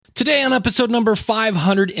Today on episode number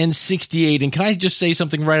 568, and can I just say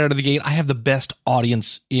something right out of the gate? I have the best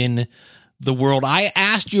audience in the world. I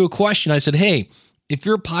asked you a question. I said, hey, if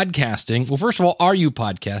you're podcasting, well, first of all, are you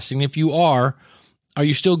podcasting? If you are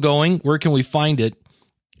you still going? Where can we find it?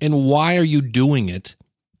 And why are you doing it?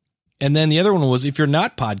 And then the other one was, if you're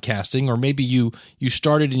not podcasting, or maybe you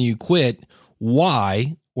started and you quit,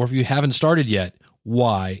 why? Or if you haven't started yet,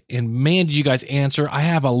 why? And man, did you guys answer. I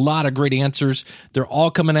have a lot of great answers. They're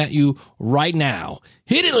all coming at you right now.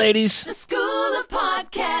 Hit it, ladies. The School of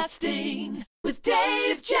Podcasting with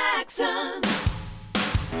Dave Jackson.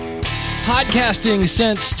 Podcasting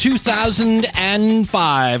since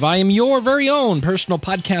 2005. I am your very own personal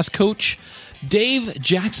podcast coach, Dave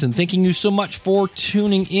Jackson. Thanking you so much for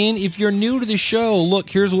tuning in. If you're new to the show,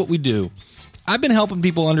 look, here's what we do. I've been helping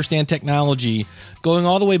people understand technology going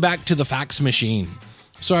all the way back to the fax machine.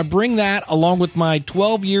 So I bring that along with my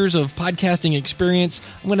 12 years of podcasting experience.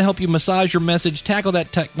 I'm going to help you massage your message, tackle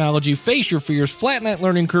that technology, face your fears, flatten that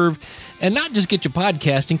learning curve, and not just get you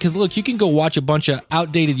podcasting, because look, you can go watch a bunch of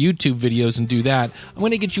outdated YouTube videos and do that. I'm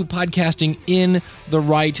going to get you podcasting in the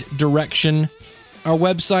right direction. Our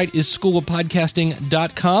website is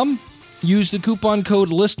schoolofpodcasting.com. Use the coupon code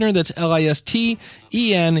LISTENER, that's LISTENER,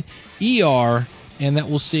 and that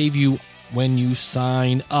will save you when you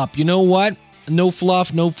sign up. You know what? No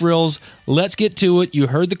fluff, no frills. Let's get to it. You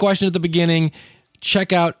heard the question at the beginning.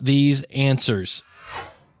 Check out these answers.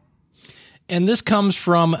 And this comes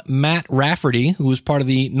from Matt Rafferty, who is part of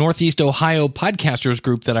the Northeast Ohio Podcasters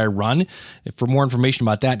group that I run. For more information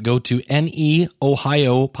about that, go to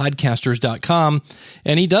neohiopodcasters.com.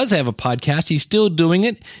 And he does have a podcast. He's still doing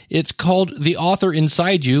it. It's called The Author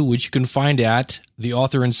Inside You, which you can find at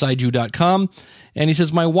theauthorinside.you.com. And he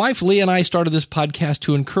says, my wife, Leah, and I started this podcast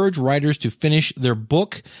to encourage writers to finish their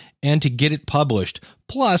book and to get it published.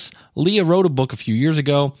 Plus, Leah wrote a book a few years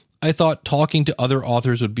ago. I thought talking to other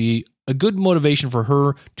authors would be a good motivation for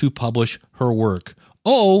her to publish her work.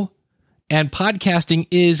 Oh, and podcasting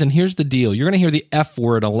is, and here's the deal, you're going to hear the F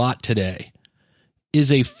word a lot today,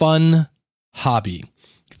 is a fun hobby.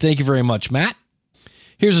 Thank you very much, Matt.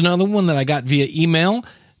 Here's another one that I got via email.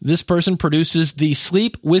 This person produces the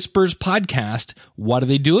Sleep Whispers podcast. Why do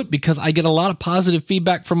they do it? Because I get a lot of positive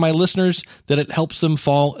feedback from my listeners that it helps them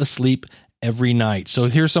fall asleep every night. So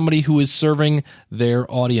here's somebody who is serving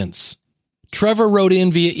their audience. Trevor wrote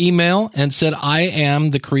in via email and said, I am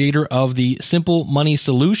the creator of the Simple Money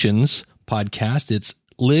Solutions podcast. It's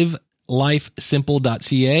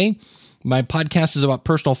livelifesimple.ca. My podcast is about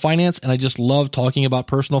personal finance, and I just love talking about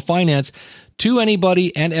personal finance to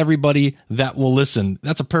anybody and everybody that will listen.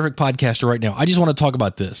 That's a perfect podcaster right now. I just want to talk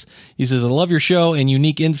about this. He says, I love your show and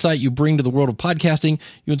unique insight you bring to the world of podcasting.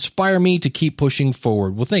 You inspire me to keep pushing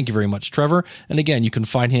forward. Well, thank you very much, Trevor. And again, you can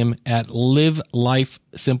find him at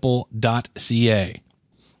livelifesimple.ca.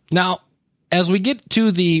 Now, as we get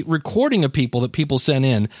to the recording of people that people sent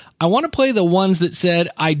in, I want to play the ones that said,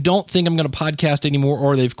 I don't think I'm going to podcast anymore,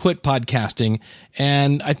 or they've quit podcasting.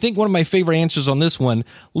 And I think one of my favorite answers on this one,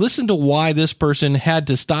 listen to why this person had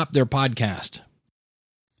to stop their podcast.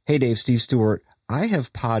 Hey, Dave, Steve Stewart. I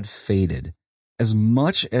have pod faded. As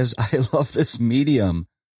much as I love this medium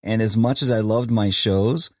and as much as I loved my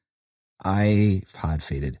shows, I pod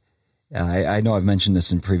faded. I know I've mentioned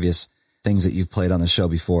this in previous things that you've played on the show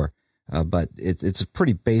before. But it's a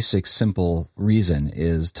pretty basic, simple reason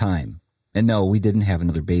is time. And no, we didn't have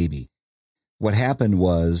another baby. What happened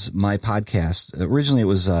was my podcast, originally it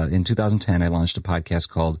was in 2010, I launched a podcast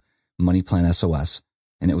called Money Plan SOS,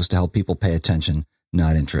 and it was to help people pay attention,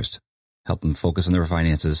 not interest, help them focus on their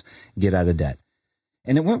finances, get out of debt.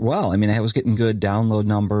 And it went well. I mean, I was getting good download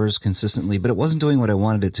numbers consistently, but it wasn't doing what I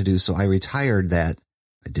wanted it to do. So I retired that.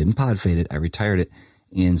 I didn't pod fade it. I retired it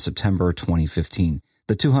in September 2015.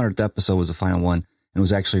 The 200th episode was the final one and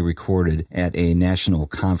was actually recorded at a national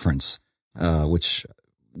conference, which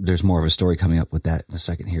there's more of a story coming up with that in a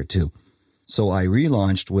second here too. So I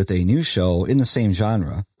relaunched with a new show in the same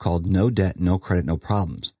genre called No Debt, No Credit, No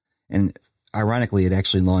Problems. And ironically, it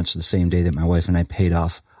actually launched the same day that my wife and I paid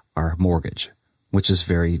off our mortgage, which is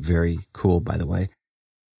very, very cool, by the way.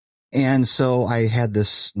 And so I had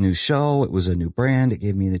this new show. It was a new brand. It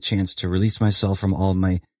gave me the chance to release myself from all of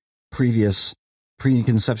my previous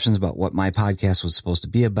preconceptions about what my podcast was supposed to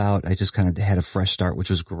be about. I just kind of had a fresh start,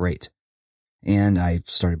 which was great. And I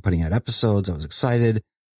started putting out episodes. I was excited.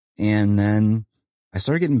 And then I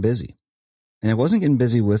started getting busy. And I wasn't getting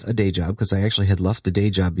busy with a day job because I actually had left the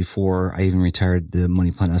day job before I even retired the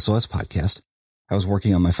Money Plan SOS podcast. I was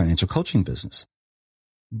working on my financial coaching business.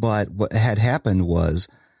 But what had happened was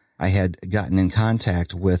I had gotten in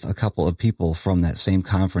contact with a couple of people from that same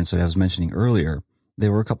conference that I was mentioning earlier They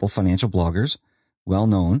were a couple of financial bloggers, well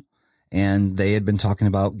known, and they had been talking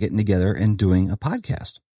about getting together and doing a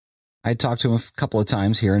podcast. I had talked to them a couple of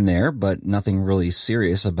times here and there, but nothing really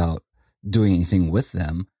serious about doing anything with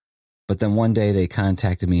them. But then one day they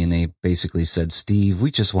contacted me and they basically said, Steve,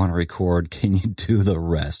 we just want to record. Can you do the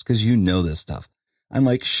rest? Because you know this stuff. I'm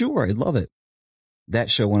like, sure, I'd love it. That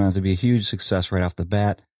show went on to be a huge success right off the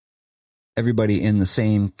bat. Everybody in the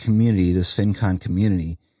same community, this FinCon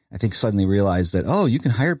community, I think suddenly realized that, oh, you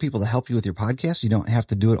can hire people to help you with your podcast. You don't have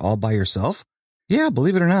to do it all by yourself. Yeah,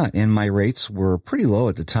 believe it or not. And my rates were pretty low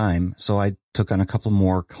at the time. So I took on a couple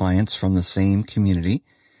more clients from the same community.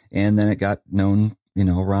 And then it got known,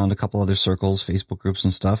 around a couple other circles, Facebook groups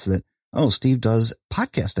and stuff that, oh, Steve does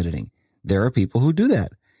podcast editing. There are people who do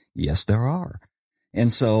that. Yes, there are.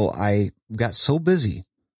 And so I got so busy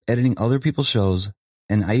editing other people's shows.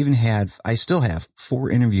 And I still have 4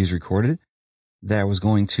 interviews recorded that I was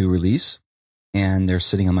going to release, and they're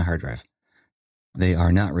sitting on my hard drive. They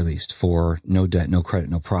are not released for No Debt, No Credit,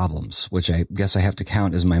 No Problems, which I guess I have to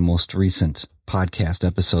count as my most recent podcast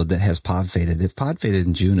episode that has pod faded. It pod faded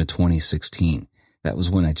in June of 2016. That was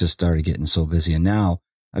when I just started getting so busy. And now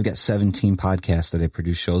I've got 17 podcasts that I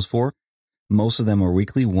produce shows for. Most of them are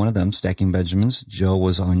weekly. One of them, Stacking Benjamins. Joe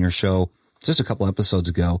was on your show just a couple episodes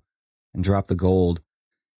ago and dropped the gold.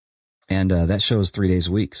 And that show is 3 days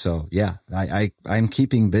a week. So yeah, I'm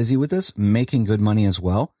keeping busy with this, making good money as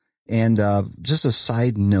well. And just a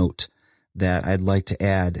side note that I'd like to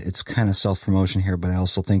add, it's kind of self-promotion here, but I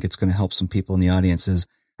also think it's going to help some people in the audience, is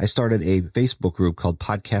I started a Facebook group called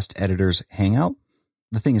Podcast Editors Hangout.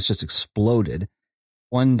 The thing has just exploded.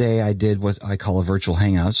 One day I did what I call a virtual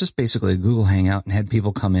hangout. It's just basically a Google Hangout, and had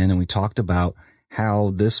people come in and we talked about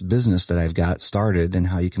how this business that I've got started and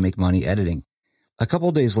how you can make money editing. A couple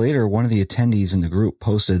of days later, one of the attendees in the group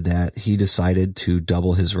posted that he decided to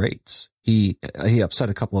double his rates. He upset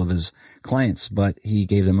a couple of his clients, but he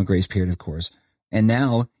gave them a grace period, of course. And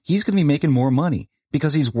now he's going to be making more money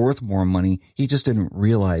because he's worth more money. He just didn't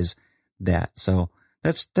realize that. So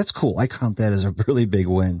that's cool. I count that as a really big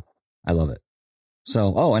win. I love it.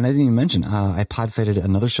 So, oh, and I didn't even mention, I pod-faded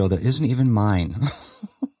another show that isn't even mine.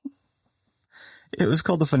 It was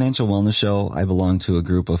called the Financial Wellness Show. I belong to a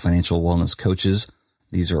group of financial wellness coaches.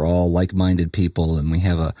 These are all like-minded people, and we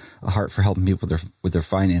have a heart for helping people with their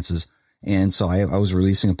finances. And so I was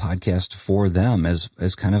releasing a podcast for them as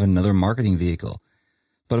kind of another marketing vehicle.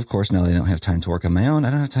 But of course, now they don't have time to work on my own.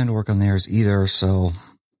 I don't have time to work on theirs either. So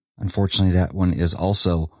unfortunately, that one is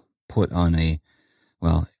also put on a,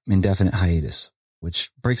 indefinite hiatus,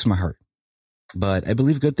 which breaks my heart. But I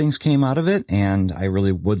believe good things came out of it, and I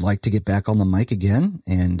really would like to get back on the mic again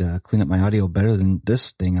and clean up my audio better than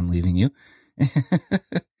this thing I'm leaving you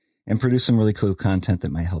and produce some really cool content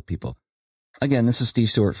that might help people. Again, this is Steve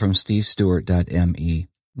Stewart from stevestewart.me.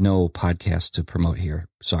 No podcast to promote here.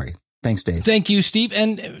 Sorry. Thanks, Dave. Thank you, Steve.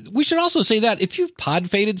 And we should also say that if you've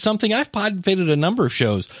pod-faded something, I've pod-faded a number of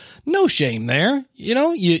shows. No shame there.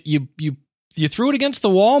 You threw it against the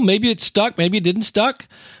wall. Maybe it stuck. Maybe it didn't stuck.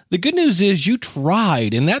 The good news is you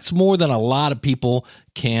tried, and that's more than a lot of people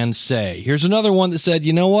can say. Here's another one that said,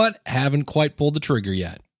 you know what? Haven't quite pulled the trigger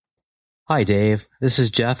yet. Hi, Dave. This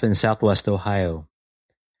is Jeff in Southwest Ohio.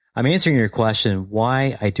 I'm answering your question,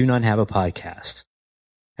 why I do not have a podcast.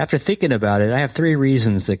 After thinking about it, I have 3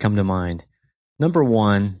 reasons that come to mind. Number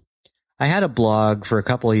 1, I had a blog for a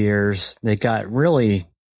couple of years that got really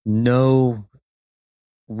no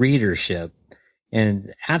readership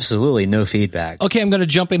and absolutely no feedback. Okay, I'm going to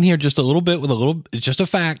jump in here just a little bit with just a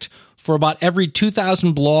fact. For about every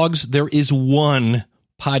 2,000 blogs, there is one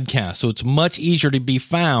podcast. So it's much easier to be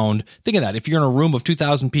found. Think of that. If you're in a room of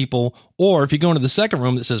 2,000 people, or if you go into the second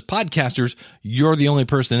room that says podcasters, you're the only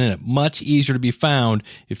person in it. Much easier to be found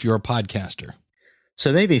if you're a podcaster. So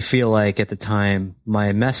it made me feel like at the time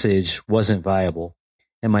my message wasn't viable.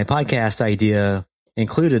 And my podcast idea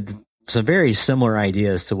included some very similar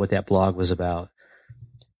ideas to what that blog was about.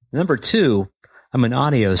 Number 2, I'm an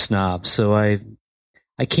audio snob, so I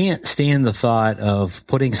can't stand the thought of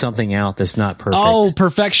putting something out that's not perfect. Oh,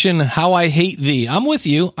 perfection, how I hate thee. I'm with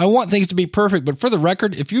you. I want things to be perfect, but for the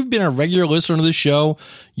record, if you've been a regular listener to this show,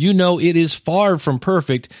 you know it is far from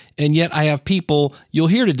perfect, and yet I have people you'll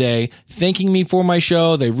hear today thanking me for my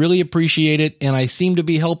show. They really appreciate it, and I seem to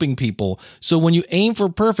be helping people. So when you aim for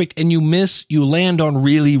perfect and you miss, you land on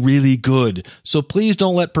really, really good. So please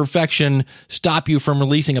don't let perfection stop you from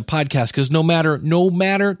releasing a podcast, because no matter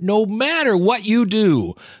what you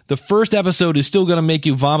do, the first episode is still going to make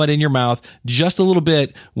you vomit in your mouth just a little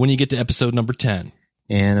bit when you get to episode number 10.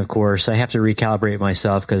 And of course, I have to recalibrate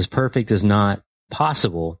myself because perfect is not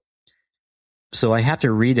possible. So I have to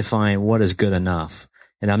redefine what is good enough.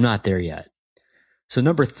 and I'm not there yet. So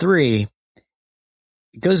number 3,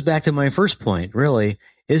 it goes back to my first point, really.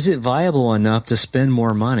 Is it viable enough to spend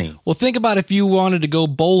more money? Well, think about if you wanted to go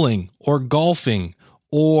bowling or golfing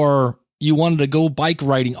or you wanted to go bike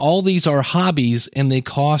riding. All these are hobbies and they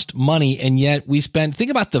cost money. And yet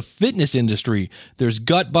think about the fitness industry. There's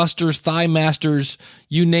gut busters, thigh masters,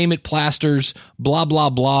 you name it, plasters, blah,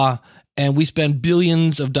 blah, blah. And we spend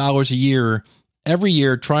billions of dollars every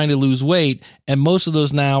year trying to lose weight. And most of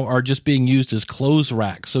those now are just being used as clothes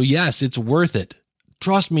racks. So yes, it's worth it.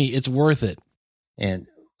 Trust me, it's worth it. And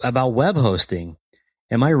about web hosting,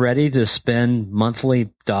 am I ready to spend monthly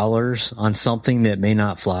dollars on something that may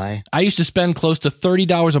not fly? I used to spend close to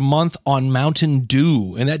 $30 a month on Mountain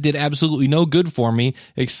Dew, and that did absolutely no good for me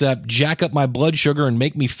except jack up my blood sugar and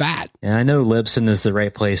make me fat. And I know Libsyn is the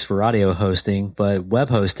right place for audio hosting, but web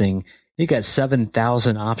hosting, you got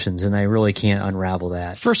 7,000 options, and I really can't unravel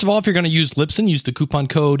that. First of all, if you're going to use Libsyn, use the coupon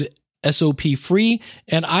code SOP free,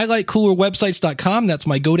 and I like coolerwebsites.com. That's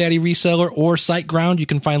my GoDaddy reseller, or SiteGround. You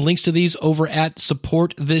can find links to these over at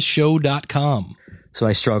supportthisShow.com. So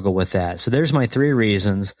I struggle with that. So there's my 3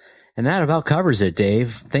 reasons, and that about covers it,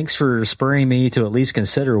 Dave. Thanks for spurring me to at least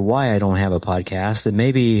consider why I don't have a podcast, and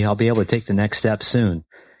maybe I'll be able to take the next step soon.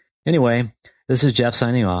 Anyway, this is Jeff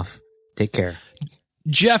signing off. Take care.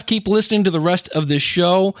 Jeff, keep listening to the rest of this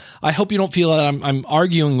show. I hope you don't feel that I'm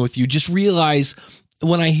arguing with you. Just realize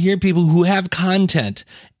when I hear people who have content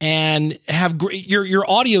and have great, your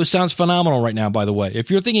audio sounds phenomenal right now, by the way. If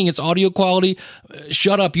you're thinking it's audio quality,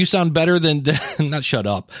 shut up. You sound better than, not shut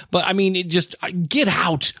up, but I mean, get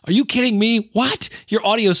out. Are you kidding me? What? Your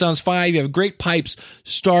audio sounds fine. You have great pipes.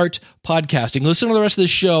 Start podcasting. Listen to the rest of the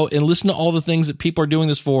show and listen to all the things that people are doing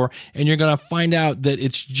this for. And you're going to find out that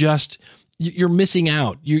it's just, you're missing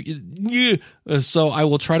out. So I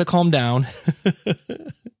will try to calm down.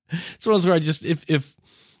 It's one of those where I just, if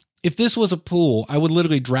this was a pool, I would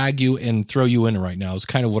literally drag you and throw you in right now. Is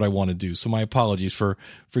kind of what I want to do. So my apologies for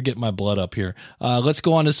getting my blood up here. Let's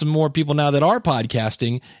go on to some more people now that are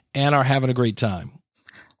podcasting and are having a great time.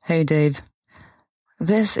 Hey, Dave.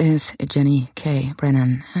 This is Jenny K.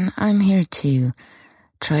 Brennan, and I'm here to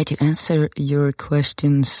try to answer your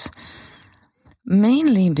questions,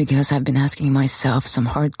 mainly because I've been asking myself some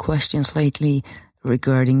hard questions lately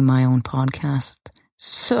regarding my own podcast.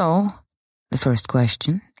 So, the first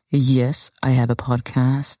question, yes, I have a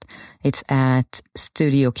podcast. It's at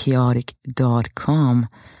studiochaotic.com.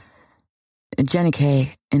 Jenny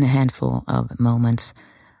K in a handful of moments.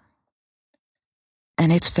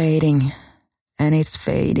 And it's fading, and it's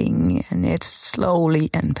fading, and it's slowly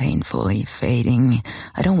and painfully fading.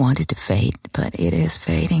 I don't want it to fade, but it is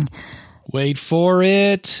fading. Wait for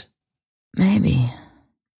it. Maybe.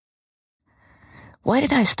 Why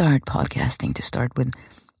did I start podcasting to start with?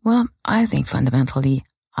 Well, I think fundamentally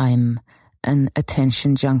I'm an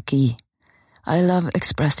attention junkie. I love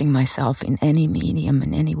expressing myself in any medium,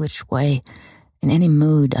 in any which way, in any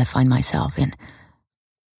mood I find myself in.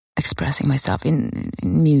 Expressing myself in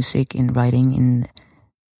music, in writing, in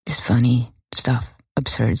this funny stuff,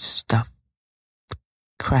 absurd stuff,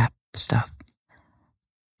 crap stuff.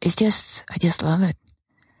 I just love it.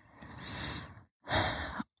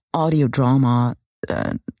 Audio drama,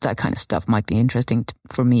 that kind of stuff might be interesting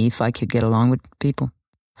for me if I could get along with people.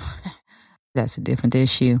 That's a different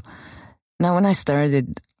issue. Now, when I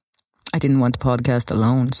started, I didn't want to podcast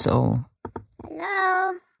alone, so...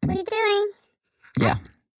 Hello, what are you doing? Yeah.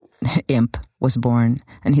 Imp was born,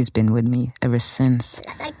 and he's been with me ever since.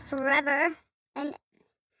 Like forever. And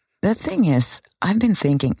the thing is, I've been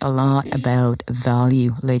thinking a lot about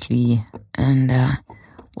value lately, and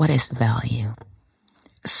what is value?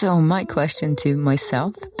 So my question to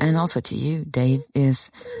myself, and also to you, Dave,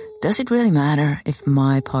 is, does it really matter if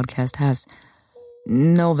my podcast has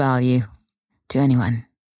no value to anyone?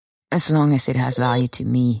 As long as it has value to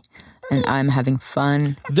me, and I'm having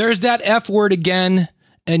fun. There's that F word again.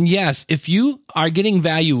 And yes, if you are getting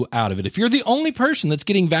value out of it, if you're the only person that's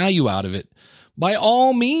getting value out of it, by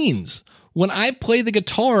all means, when I play the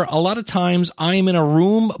guitar, a lot of times I'm in a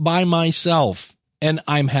room by myself and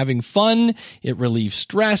I'm having fun. It relieves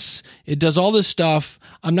stress. It does all this stuff.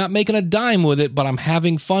 I'm not making a dime with it, but I'm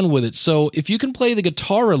having fun with it. So if you can play the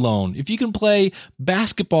guitar alone, if you can play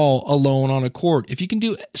basketball alone on a court, if you can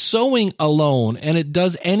do sewing alone and it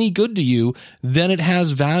does any good to you, then it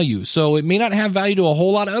has value. So it may not have value to a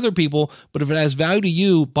whole lot of other people, but if it has value to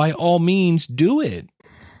you, by all means, do it.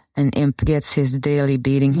 And Imp gets his daily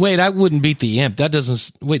beating. Wait, I wouldn't beat the Imp. That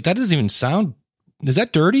doesn't even sound, is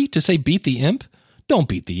that dirty to say beat the Imp? Don't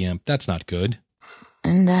beat the Imp. That's not good.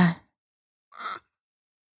 And,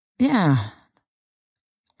 yeah,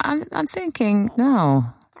 I'm thinking, no,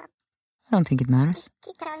 I don't think it matters.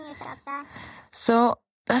 Keep telling yourself that. So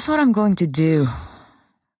that's what I'm going to do.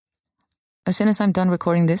 As soon as I'm done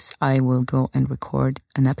recording this, I will go and record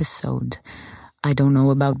an episode. I don't know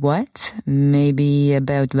about what, maybe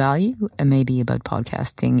about value, maybe about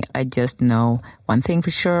podcasting. I just know one thing for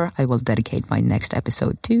sure. I will dedicate my next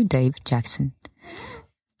episode to Dave Jackson.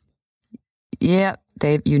 Yeah,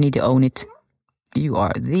 Dave, you need to own it. You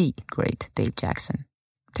are the great Dave Jackson.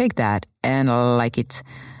 Take that and like it.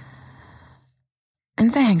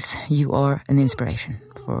 And thanks. You are an inspiration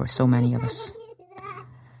for so many of us.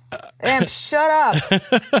 Imp, shut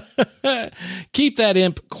up. Keep that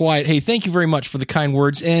imp quiet. Hey, thank you very much for the kind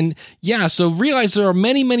words. And yeah, so realize there are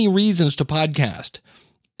many, many reasons to podcast.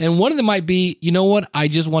 And one of them might be, you know what? I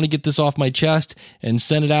just want to get this off my chest and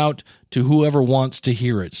send it out to whoever wants to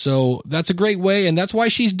hear it. So that's a great way, and that's why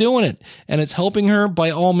she's doing it. And it's helping her. By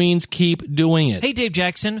all means, keep doing it. Hey, Dave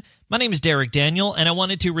Jackson. My name is Derek Daniel, and I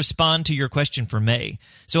wanted to respond to your question for May.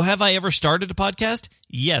 So have I ever started a podcast?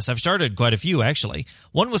 Yes, I've started quite a few, actually.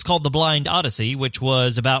 One was called The Blind Odyssey, which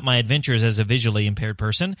was about my adventures as a visually impaired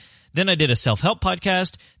person. Then I did a self-help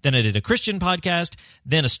podcast. Then I did a Christian podcast.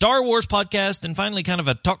 Then a Star Wars podcast. And finally kind of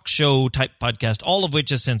a talk show type podcast, all of which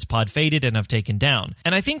has since pod faded and I've taken down.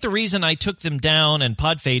 And I think the reason I took them down and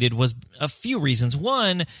pod faded was a few reasons.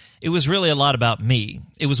 One, it was really a lot about me.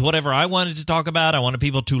 It was whatever I wanted to talk about. I wanted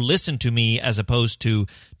people to listen to me as opposed to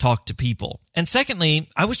talk to people. And secondly,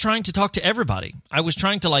 I was trying to talk to everybody. I was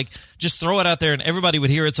trying to just throw it out there and everybody would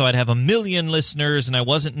hear it so I'd have 1 million listeners and I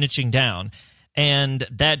wasn't niching down. And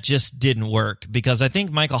that just didn't work because I think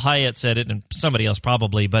Michael Hyatt said it and somebody else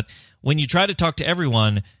probably, but when you try to talk to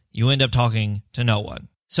everyone, you end up talking to no one.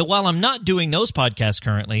 So while I'm not doing those podcasts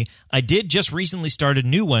currently, I did just recently start a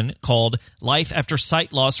new one called Life After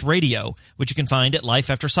Sight Loss Radio, which you can find at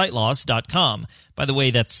lifeaftersightloss.com. By the way,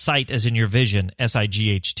 that's sight as in your vision,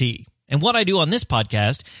 S-I-G-H-T. And what I do on this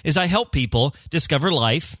podcast is I help people discover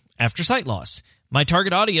life after sight loss. My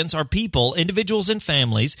target audience are people, individuals, and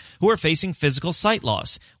families who are facing physical sight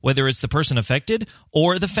loss, whether it's the person affected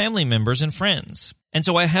or the family members and friends. And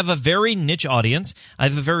so I have a very niche audience. I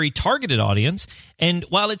have a very targeted audience. And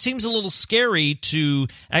while it seems a little scary to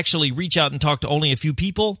actually reach out and talk to only a few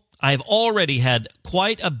people, I've already had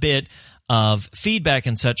quite a bit of feedback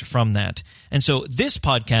and such from that. And so this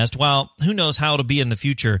podcast, while who knows how it'll be in the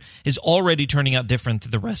future, is already turning out different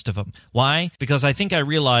than the rest of them. Why? Because I think I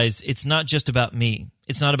realize it's not just about me.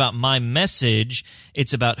 It's not about my message.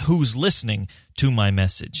 It's about who's listening to my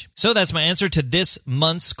message. So that's my answer to this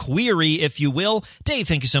month's query, if you will. Dave,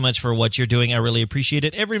 thank you so much for what you're doing. I really appreciate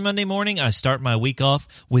it. Every Monday morning, I start my week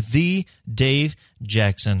off with the Dave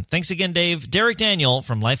Jackson. Thanks again, Dave. Derek Daniel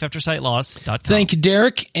from lifeaftersightloss.com. Thank you,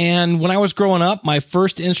 Derek. And when I was growing up, my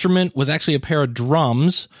first instrument was actually a pair of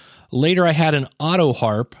drums. Later, I had an auto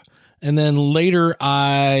harp. And then later,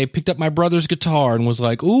 I picked up my brother's guitar and was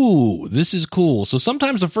like, ooh, this is cool. So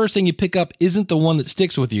sometimes the first thing you pick up isn't the one that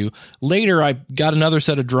sticks with you. Later, I got another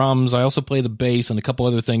set of drums. I also play the bass and a couple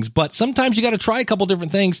other things. But sometimes you got to try a couple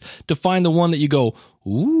different things to find the one that you go,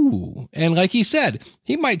 ooh. And like he said,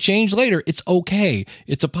 he might change later. It's okay.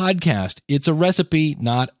 It's a podcast. It's a recipe,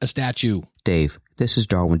 not a statue. Dave, this is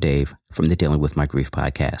Darwin Dave from the Dealing with My Grief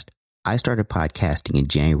podcast. I started podcasting in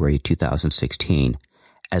January 2016.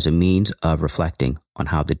 As a means of reflecting on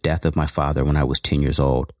how the death of my father when I was 10 years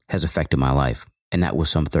old has affected my life. And that was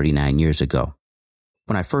some 39 years ago.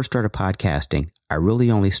 When I first started podcasting, I really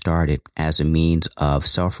only started as a means of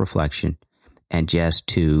self-reflection and just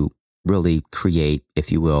to really create,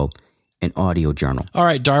 if you will, an audio journal. All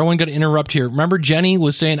right, Darwin, going to interrupt here. Remember Jenny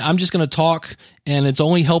was saying, I'm just going to talk and it's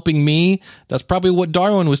only helping me. That's probably what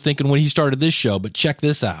Darwin was thinking when he started this show, but check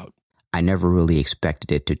this out. I never really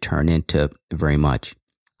expected it to turn into very much.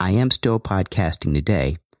 I am still podcasting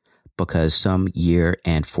today because some year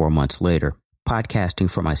and 4 months later, podcasting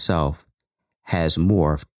for myself has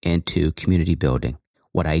morphed into community building.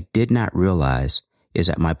 What I did not realize is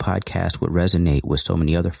that my podcast would resonate with so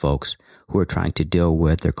many other folks who are trying to deal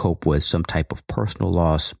with or cope with some type of personal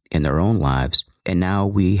loss in their own lives. And now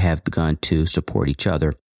we have begun to support each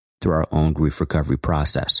other through our own grief recovery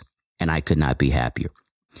process. And I could not be happier.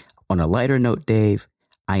 On a lighter note, Dave,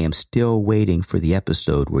 I am still waiting for the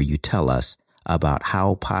episode where you tell us about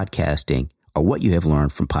how podcasting or what you have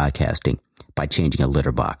learned from podcasting by changing a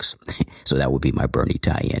litter box. So that would be my Bernie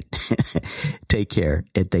tie-in. Take care,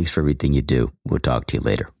 and thanks for everything you do. We'll talk to you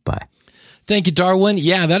later. Bye. Thank you, Darwin.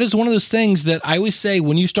 Yeah, that is one of those things that I always say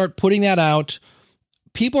when you start putting that out,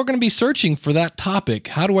 people are going to be searching for that topic.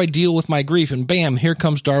 How do I deal with my grief? And bam, here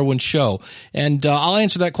comes Darwin's show. And I'll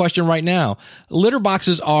answer that question right now. Litter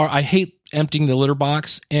boxes are, I hate emptying the litter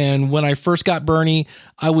box. And when I first got Bernie,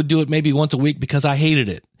 I would do it maybe once a week because I hated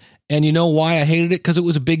it. And you know why I hated it? Because it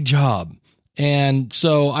was a big job. And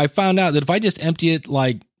so I found out that if I just empty it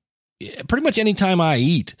like pretty much any time I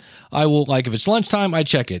eat, I will, like, if it's lunchtime, I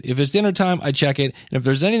check it. If it's dinner time, I check it. And if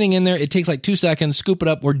there's anything in there, it takes like 2 seconds, scoop it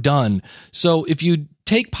up, we're done. So if you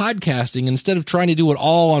take podcasting, instead of trying to do it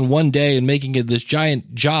all on one day and making it this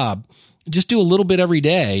giant job, just do a little bit every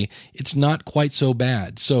day. It's not quite so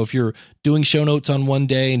bad. So if you're doing show notes on one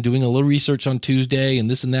day and doing a little research on Tuesday and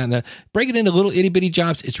this and that, break it into little itty bitty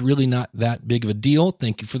jobs. It's really not that big of a deal.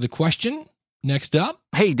 Thank you for the question. Next up.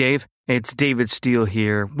 Hey, Dave. It's David Steele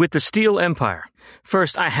here with the Steele Empire.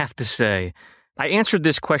 First, I have to say, I answered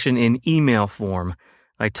this question in email form.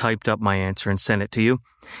 I typed up my answer and sent it to you.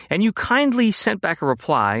 And you kindly sent back a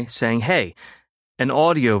reply saying, hey, an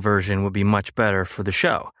audio version would be much better for the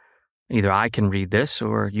show. Either I can read this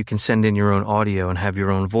or you can send in your own audio and have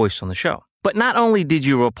your own voice on the show. But not only did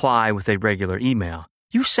you reply with a regular email,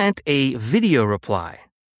 you sent a video reply.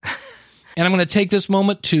 And I'm going to take this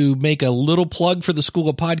moment to make a little plug for the School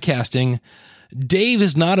of Podcasting. Dave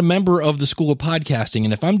is not a member of the School of Podcasting.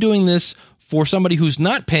 And if I'm doing this for somebody who's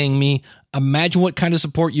not paying me, imagine what kind of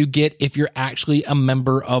support you get if you're actually a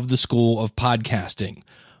member of the School of Podcasting.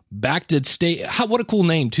 Back to stay. What a cool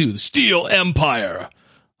name, too. The Steele Empire.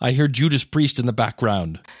 I hear Judas Priest in the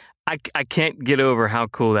background. I can't get over how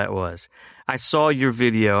cool that was. I saw your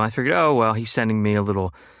video. I figured, oh, well, he's sending me a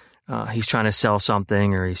little... he's trying to sell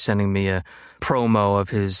something, or he's sending me a promo of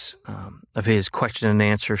his question and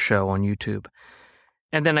answer show on YouTube.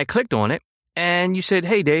 And then I clicked on it, and you said,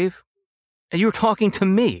 hey, Dave. And you were talking to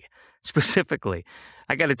me specifically.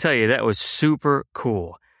 I got to tell you, that was super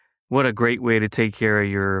cool. What a great way to take care of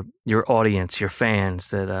your audience, your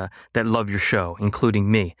fans that love your show, including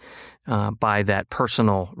me, by that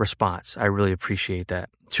personal response. I really appreciate that.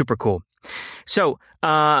 Super cool. So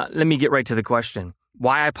let me get right to the question.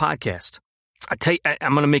 Why I podcast?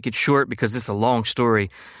 I'm going to make it short because it's a long story.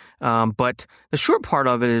 But the short part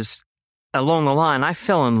of it is, along the line, I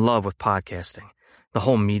fell in love with podcasting, the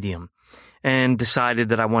whole medium, and decided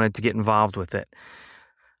that I wanted to get involved with it.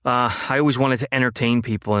 I always wanted to entertain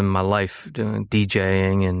people in my life, doing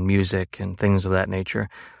DJing and music and things of that nature,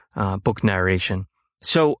 book narration.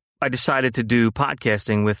 So I decided to do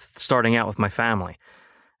podcasting starting out with my family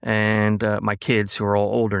and my kids, who are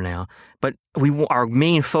all older now. But our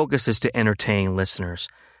main focus is to entertain listeners.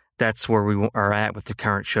 That's where we are at with the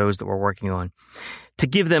current shows that we're working on, to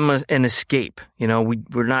give them an escape. You know,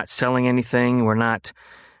 we're not selling anything. We're not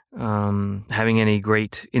having any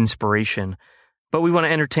great inspiration, but we want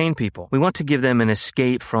to entertain people. We want to give them an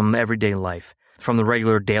escape from everyday life, from the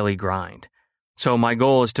regular daily grind. So my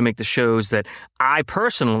goal is to make the shows that I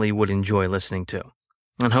personally would enjoy listening to,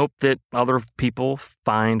 and hope that other people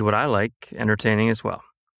find what I like entertaining as well.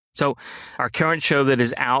 So our current show that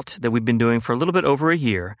is out, that we've been doing for a little bit over a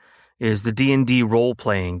year, is the D&D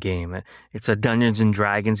role-playing game. It's a Dungeons &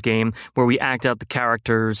 Dragons game where we act out the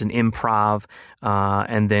characters and improv,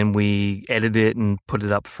 and then we edit it and put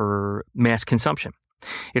it up for mass consumption.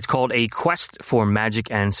 It's called A Quest for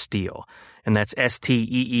Magic and Steel, and that's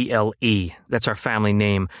STEELE. That's our family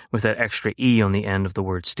name with that extra E on the end of the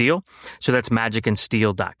word steel. So that's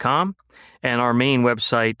magicandsteel.com. And our main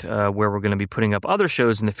website, where we're going to be putting up other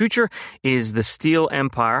shows in the future, is the Steele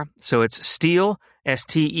Empire. So it's Steele,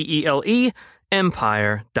 STEELE,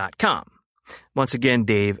 empire.com. Once again,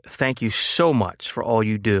 Dave, thank you so much for all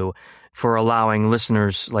you do, for allowing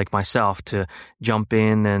listeners like myself to jump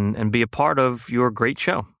in and be a part of your great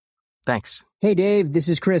show. Thanks. Hey, Dave, this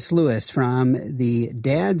is Chris Lewis from the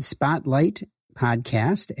Dad Spotlight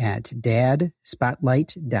podcast at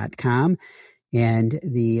dadspotlight.com and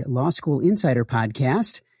the Law School Insider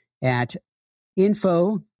podcast at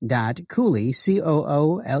info.cooley,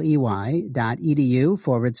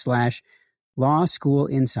 COOLEY.edu/Law School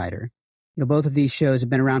Insider. You know, both of these shows have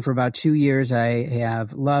been around for about 2 years. I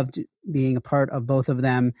have loved being a part of both of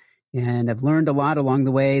them, and I've learned a lot along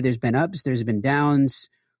the way. There's been ups, there's been downs,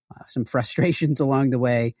 some frustrations along the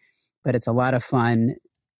way, but it's a lot of fun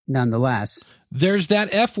nonetheless. There's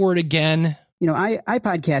that F word again. You know, I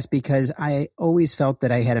podcast because I always felt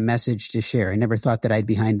that I had a message to share. I never thought that I'd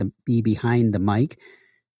be behind the mic,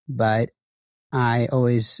 but I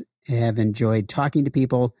always have enjoyed talking to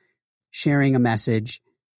people, sharing a message,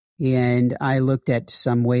 and I looked at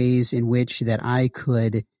some ways in which that I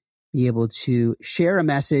could be able to share a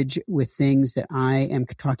message with things that I am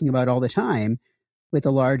talking about all the time with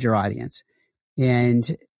a larger audience. And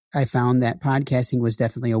I found that podcasting was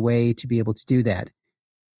definitely a way to be able to do that.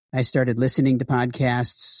 I started listening to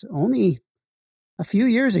podcasts only a few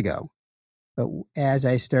years ago. But as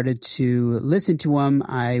I started to listen to them,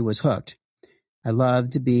 I was hooked. I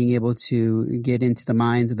loved being able to get into the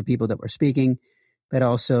minds of the people that were speaking, but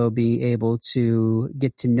also be able to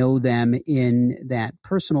get to know them in that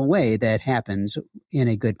personal way that happens in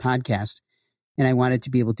a good podcast. And I wanted to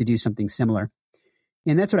be able to do something similar.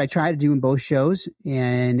 And that's what I try to do in both shows.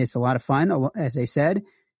 And it's a lot of fun, as I said.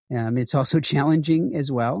 It's also challenging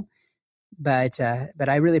as well. But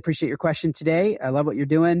I really appreciate your question today. I love what you're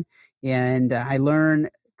doing. And I learn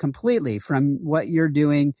completely from what you're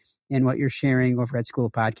doing and what you're sharing over at School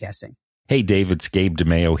of Podcasting. Hey, Dave, it's Gabe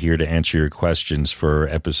DeMayo here to answer your questions for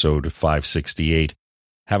episode 568.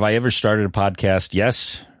 Have I ever started a podcast?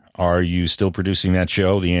 Yes. Are you still producing that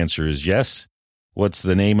show? The answer is yes. What's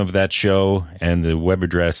the name of that show? And the web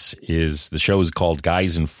address is, the show is called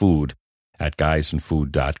Guys and Food at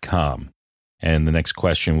guysandfood.com. And the next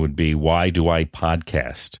question would be, why do I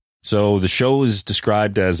podcast? So the show is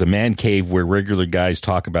described as a man cave where regular guys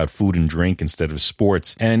talk about food and drink instead of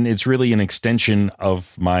sports. And it's really an extension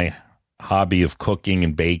of my hobby of cooking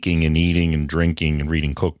and baking and eating and drinking and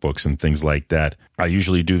reading cookbooks and things like that. I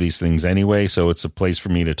usually do these things anyway, so it's a place for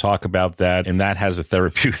me to talk about that. And that has a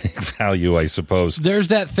therapeutic value, I suppose. There's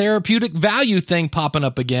that therapeutic value thing popping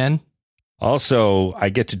up again. Also, I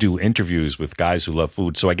get to do interviews with guys who love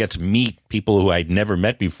food. So I get to meet people who I'd never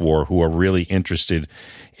met before who are really interested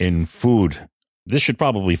in food. This should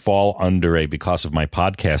probably fall under a because of my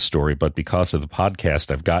podcast story, but because of the podcast,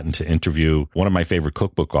 I've gotten to interview one of my favorite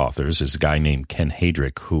cookbook authors is a guy named Ken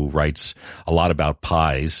Heydrich, who writes a lot about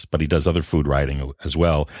pies, but he does other food writing as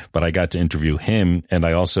well. But I got to interview him, and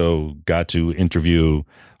I also got to interview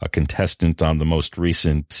a contestant on the most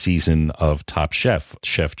recent season of Top Chef,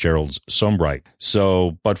 Chef Gerald Sombright.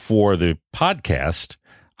 So, but for the podcast,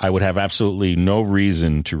 I would have absolutely no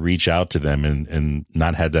reason to reach out to them and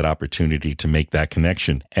not had that opportunity to make that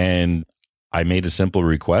connection. And I made a simple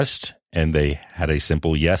request, and they had a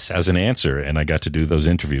simple yes as an answer, and I got to do those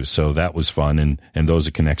interviews. So that was fun, and those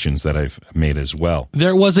are connections that I've made as well.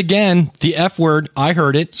 There was, again, the F word. I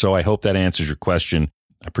heard it. So I hope that answers your question.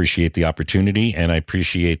 I appreciate the opportunity, and I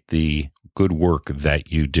appreciate the good work that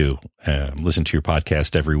you do. Listen to your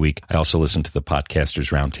podcast every week. I also listen to the Podcasters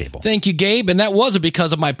Roundtable. Thank you, Gabe. And that was a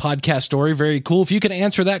because of my podcast story. Very cool. If you could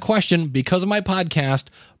answer that question, because of my podcast,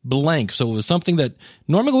 blank. So it was something that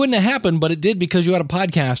normally wouldn't have happened, but it did because you had a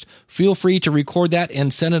podcast. Feel free to record that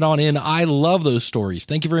and send it on in. I love those stories.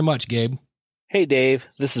 Thank you very much, Gabe. Hey, Dave.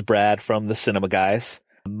 This is Brad from The Cinema Guys.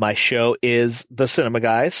 My show is The Cinema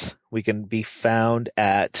Guys. We can be found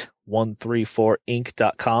at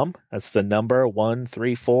 134inc.com. That's the number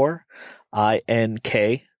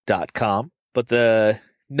 134ink.com. But the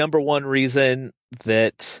number one reason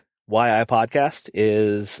that why I podcast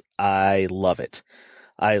is I love it.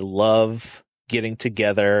 I love getting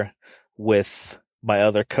together with my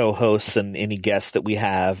other co-hosts and any guests that we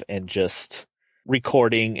have and just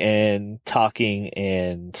recording and talking,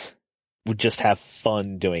 and we just have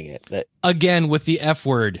fun doing it. Again, with the F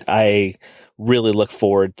word. I really look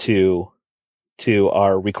forward to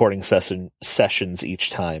our recording sessions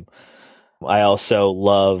each time. I also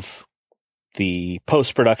love the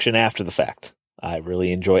post-production after the fact. I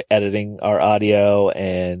really enjoy editing our audio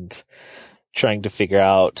and trying to figure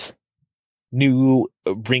out new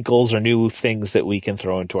wrinkles or new things that we can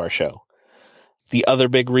throw into our show. The other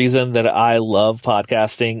big reason that I love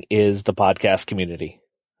podcasting is the podcast community.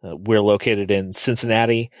 We're located in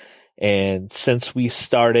Cincinnati, and since we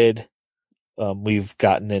started, we've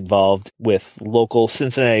gotten involved with local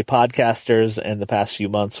Cincinnati podcasters, and the past few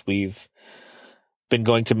months we've been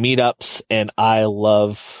going to meetups, and I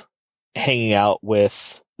love hanging out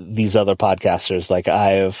with these other podcasters. Like,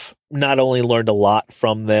 I've not only learned a lot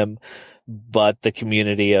from them, but the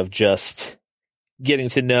community of just getting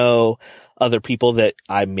to know other people that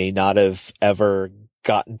I may not have ever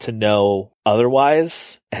gotten to know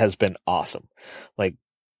otherwise has been awesome. Like,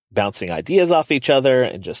 bouncing ideas off each other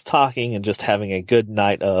and just talking and just having a good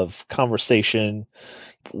night of conversation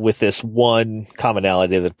with this one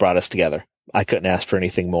commonality that brought us together. I couldn't ask for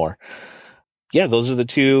anything more. Yeah, those are the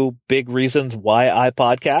two big reasons why I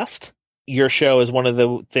podcast. Your show is one of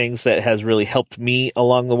the things that has really helped me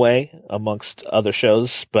along the way amongst other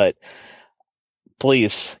shows, but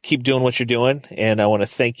please keep doing what you're doing. And I want to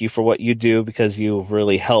thank you for what you do, because you've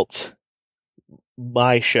really helped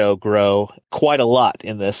my show grow quite a lot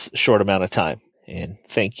in this short amount of time. And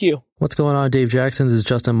thank you. What's going on, Dave Jackson? This is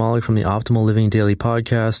Justin Mollick from the Optimal Living Daily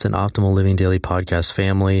Podcast and Optimal Living Daily Podcast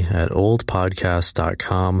family at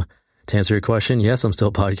oldpodcast.com. To answer your question, yes, I'm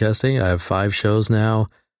still podcasting. I have 5 shows now: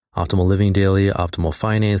 Optimal Living Daily, Optimal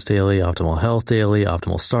Finance Daily, Optimal Health Daily,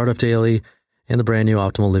 Optimal Startup Daily, and the brand new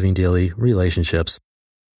Optimal Living Daily Relationships.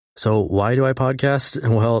 So why do I podcast?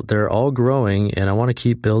 Well, they're all growing and I want to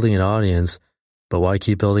keep building an audience. But why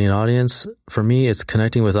keep building an audience? For me, it's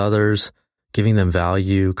connecting with others, giving them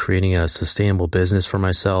value, creating a sustainable business for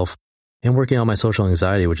myself, and working on my social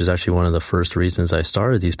anxiety, which is actually one of the first reasons I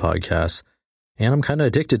started these podcasts. And I'm kind of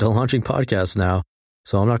addicted to launching podcasts now,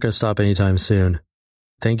 so I'm not going to stop anytime soon.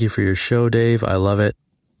 Thank you for your show, Dave. I love it.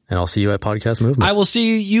 And I'll see you at Podcast Movement. I will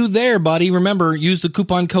see you there, buddy. Remember, use the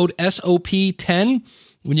coupon code SOP10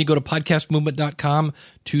 when you go to podcastmovement.com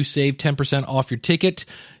to save 10% off your ticket.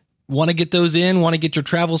 Want to get those in? Want to get your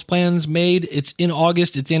travels plans made? It's in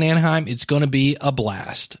August. It's in Anaheim. It's going to be a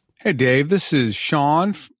blast. Hey, Dave. This is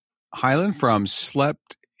Sean Hyland from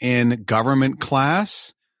Slept in Government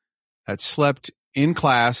Class. That's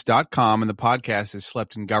sleptinclass.com, and the podcast is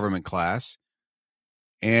Slept in Government Class.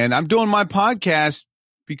 And I'm doing my podcast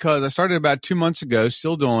because I started about 2 months ago,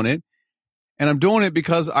 still doing it. And I'm doing it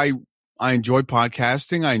because I enjoy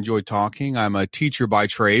podcasting. I enjoy talking. I'm a teacher by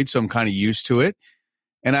trade, so I'm kind of used to it.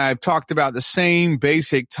 And I've talked about the same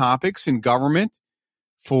basic topics in government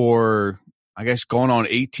for, I guess, going on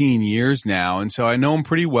 18 years now. And so I know them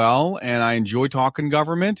pretty well, and I enjoy talking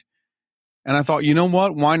government. And I thought, you know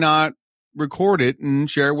what? Why not record it and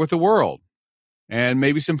share it with the world? And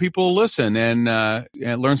maybe some people will listen and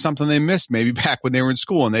learn something they missed maybe back when they were in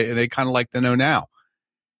school, and they kind of like to know now.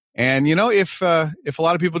 And, you know, if a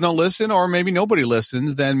lot of people don't listen, or maybe nobody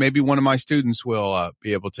listens, then maybe one of my students will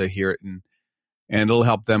be able to hear it, and it'll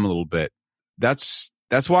help them a little bit. That's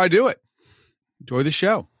why I do it. Enjoy the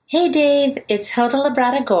show. Hey, Dave. It's Hilda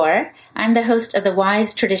Labrada Gore. I'm the host of the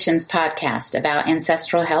Wise Traditions podcast about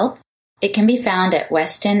ancestral health. It can be found at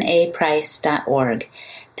westinaprice.org.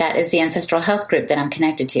 That is the ancestral health group that I'm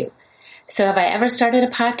connected to. So have I ever started a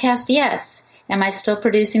podcast? Yes. Am I still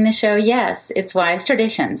producing the show? Yes. It's Wise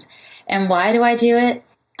Traditions. And why do I do it?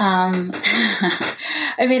 I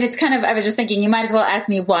mean, it's kind of, I was just thinking, you might as well ask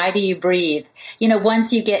me, why do you breathe? You know,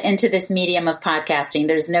 once you get into this medium of podcasting,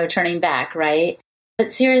 there's no turning back, right? But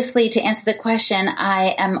seriously, to answer the question,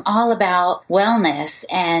 I am all about wellness,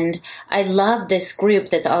 and I love this group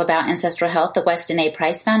that's all about ancestral health, the Weston A.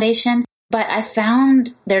 Price Foundation. But I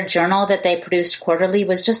found their journal that they produced quarterly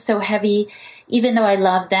was just so heavy. Even though I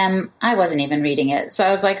love them, I wasn't even reading it. So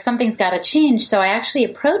I was like, something's got to change. So I actually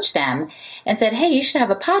approached them and said, hey, you should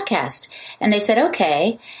have a podcast. And they said,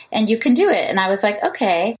 okay, and you can do it. And I was like,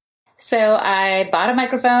 okay. So I bought a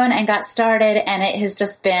microphone and got started, and it has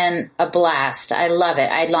just been a blast. I love it.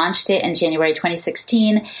 I launched it in January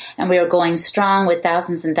 2016, and we are going strong with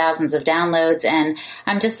thousands and thousands of downloads, and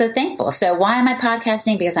I'm just so thankful. So why am I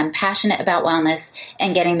podcasting? Because I'm passionate about wellness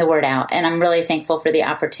and getting the word out, and I'm really thankful for the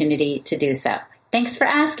opportunity to do so. Thanks for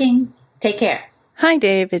asking. Take care. Hi,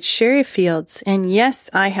 Dave. It's Sherry Fields, and yes,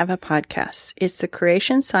 I have a podcast. It's the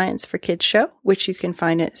Creation Science for Kids show, which you can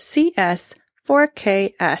find at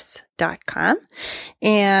cs4ks.com.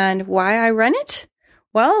 And why I run it?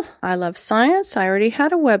 Well, I love science. I already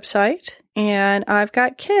had a website, and I've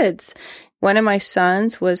got kids. One of my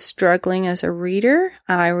sons was struggling as a reader.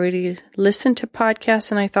 I already listened to podcasts,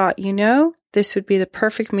 and I thought, you know, this would be the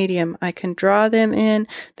perfect medium. I can draw them in.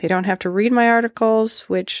 They don't have to read my articles,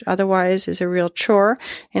 which otherwise is a real chore.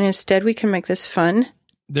 And instead, we can make this fun.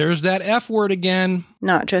 There's that F word again.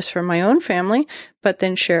 Not just for my own family, but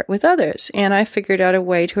then share it with others. And I figured out a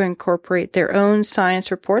way to incorporate their own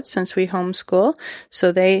science reports since we homeschool.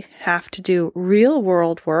 So they have to do real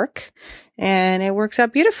world work, and it works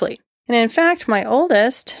out beautifully. And in fact, my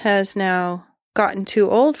oldest has now gotten too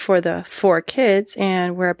old for the 4 kids,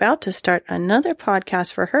 and we're about to start another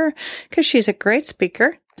podcast for her because she's a great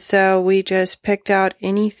speaker. So we just picked out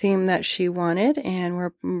any theme that she wanted, and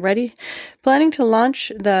we're planning to launch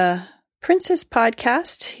the Princess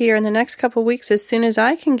podcast here in the next couple of weeks as soon as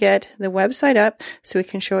I can get the website up so we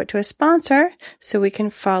can show it to a sponsor, so we can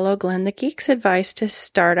follow Glenn the Geek's advice to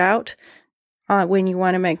start out when you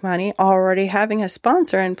want to make money, already having a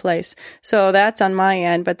sponsor in place. So that's on my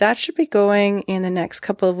end, but that should be going in the next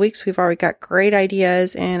couple of weeks. We've already got great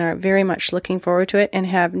ideas and are very much looking forward to it and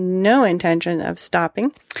have no intention of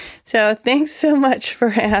stopping. So thanks so much for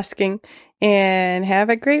asking, and have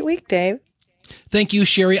a great week, Dave. Thank you,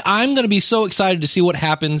 Sherry. I'm going to be so excited to see what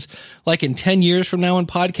happens like in 10 years from now in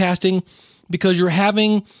podcasting, because you're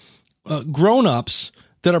having grown-ups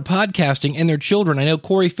that are podcasting and their children. I know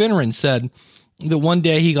Corey Finneran said that one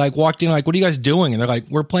day he walked in what are you guys doing? And they're like,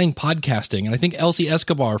 we're playing podcasting. And I think Elsie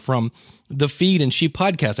Escobar from The Feed and She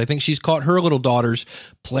Podcasts, I think she's caught her little daughters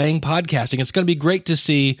playing podcasting. It's going to be great to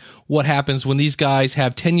see what happens when these guys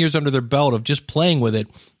have 10 years under their belt of just playing with it,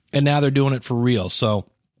 and now they're doing it for real. So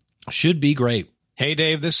should be great. Hey,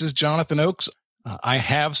 Dave, this is Jonathan Oakes. I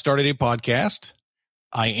have started a podcast.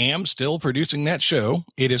 I am still producing that show.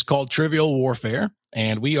 It is called Trivial Warfare,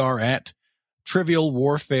 and we are at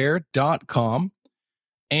trivialwarfare.com.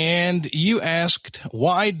 And you asked,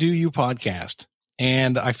 why do you podcast?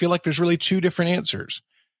 And I feel like there's really two different answers.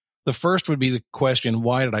 The first would be the question,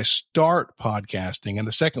 why did I start podcasting? And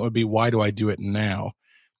the second would be, why do I do it now?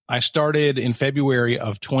 I started in February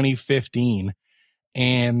of 2015,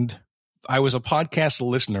 and I was a podcast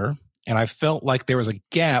listener, and I felt like there was a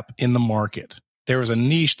gap in the market. There was a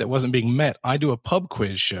niche that wasn't being met. I do a pub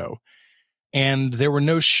quiz show, and there were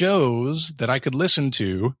no shows that I could listen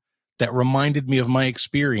to that reminded me of my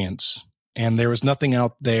experience. And there was nothing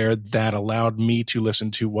out there that allowed me to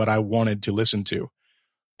listen to what I wanted to listen to.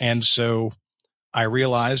 And so I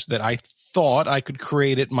realized that I thought I could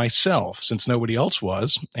create it myself since nobody else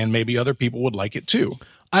was, and maybe other people would like it too.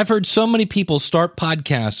 I've heard so many people start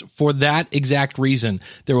podcasts for that exact reason.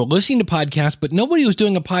 They were listening to podcasts, but nobody was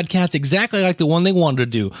doing a podcast exactly like the one they wanted to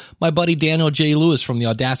do. My buddy Daniel J. Lewis from the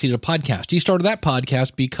Audacity to Podcast, he started that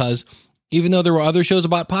podcast because even though there were other shows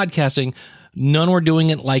about podcasting, none were doing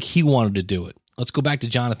it like he wanted to do it. Let's go back to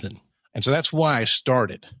Jonathan. And so that's why I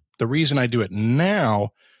started. The reason I do it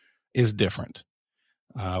now is different.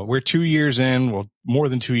 We're 2 years in, well, more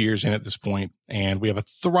than 2 years in at this point, and we have a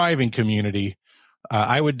thriving community.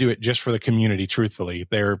 I would do it just for the community, truthfully.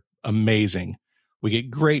 They're amazing. We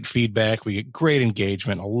get great feedback. We get great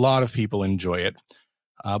engagement. A lot of people enjoy it.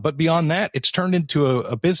 But beyond that, it's turned into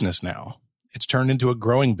a business now. It's turned into a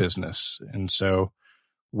growing business. And so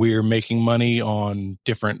we're making money on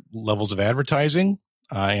different levels of advertising,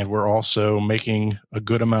 and we're also making a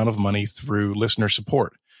good amount of money through listener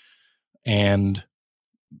support. And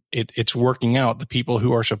it's working out. The people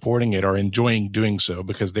who are supporting it are enjoying doing so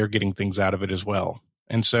because they're getting things out of it as well.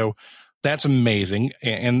 And so that's amazing.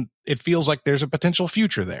 And it feels like there's a potential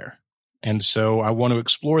future there. And so I want to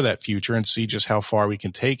explore that future and see just how far we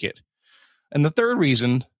can take it. And the third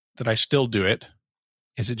reason that I still do it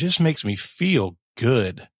is it just makes me feel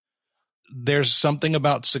good. There's something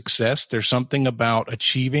about success. There's something about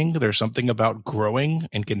achieving. There's something about growing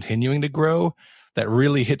and continuing to grow that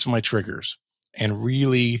really hits my triggers and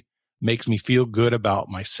really makes me feel good about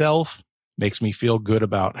myself, makes me feel good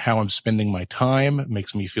about how I'm spending my time,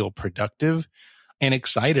 makes me feel productive and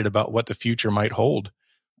excited about what the future might hold.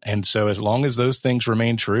 And so as long as those things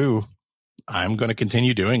remain true, I'm going to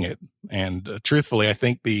continue doing it. And truthfully, I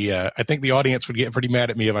think the audience would get pretty mad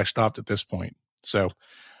at me if I stopped at this point. So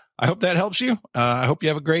I hope that helps you. I hope you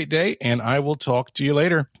have a great day, and I will talk to you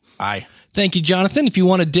later. Bye. Thank you, Jonathan. If you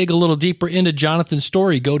want to dig a little deeper into Jonathan's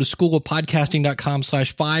story, go to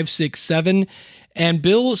schoolofpodcasting.com/567. And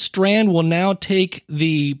Bill Strand will now take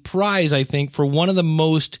the prize, I think, for one of the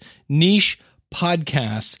most niche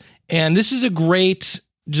podcasts. And this is a great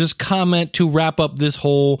just comment to wrap up this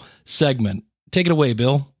whole segment. Take it away,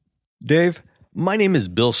 Bill. Dave, my name is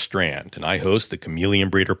Bill Strand, and I host the Chameleon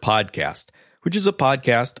Breeder Podcast, which is a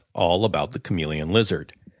podcast all about the chameleon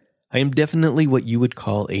lizard. I am definitely what you would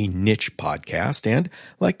call a niche podcast, and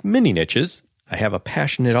like many niches, I have a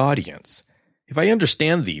passionate audience. If I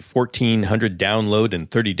understand the 1,400 download and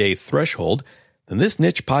 30-day threshold, then this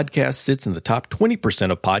niche podcast sits in the top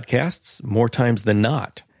 20% of podcasts more times than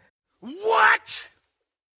not. What?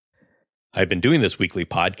 I've been doing this weekly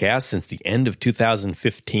podcast since the end of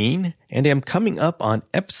 2015, and am coming up on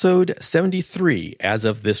episode 73 as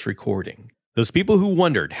of this recording. Those people who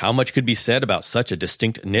wondered how much could be said about such a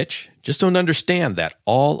distinct niche just don't understand that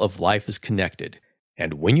all of life is connected.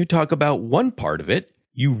 And when you talk about one part of it,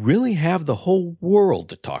 you really have the whole world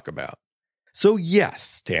to talk about. So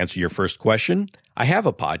yes, to answer your first question, I have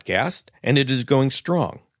a podcast, and it is going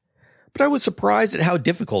strong. But I was surprised at how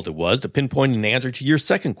difficult it was to pinpoint an answer to your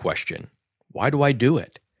second question. Why do I do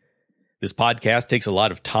it? This podcast takes a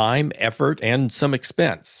lot of time, effort, and some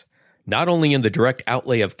expense, not only in the direct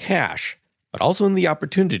outlay of cash, but also in the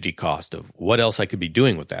opportunity cost of what else I could be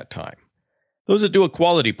doing with that time. Those that do a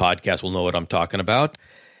quality podcast will know what I'm talking about.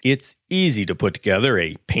 It's easy to put together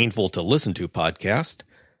a painful-to-listen-to podcast.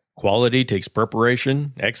 Quality takes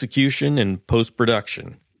preparation, execution, and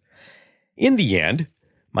post-production. In the end,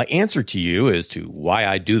 my answer to you as to why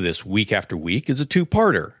I do this week after week is a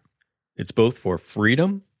two-parter. It's both for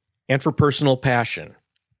freedom and for personal passion.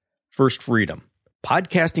 First, freedom.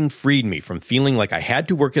 Podcasting freed me from feeling like I had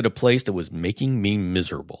to work at a place that was making me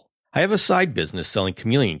miserable. I have a side business selling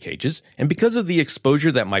chameleon cages, and because of the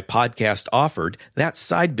exposure that my podcast offered, that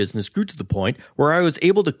side business grew to the point where I was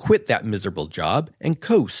able to quit that miserable job and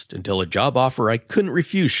coast until a job offer I couldn't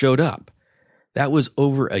refuse showed up. That was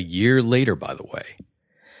over a year later, by the way.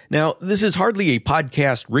 Now, this is hardly a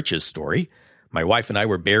podcast riches story, My wife and I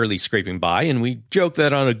were barely scraping by, and we joked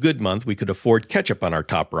that on a good month we could afford ketchup on our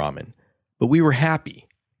top ramen. But we were happy,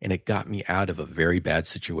 and it got me out of a very bad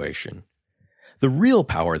situation. The real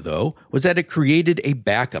power, though, was that it created a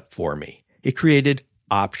backup for me. It created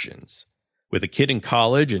options. With a kid in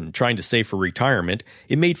college and trying to save for retirement,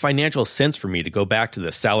 it made financial sense for me to go back to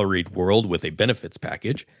the salaried world with a benefits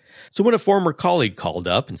package. So when a former colleague called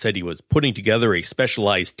up and said he was putting together a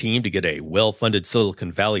specialized team to get a well-funded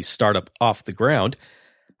Silicon Valley startup off the ground,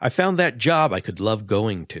 I found that job I could love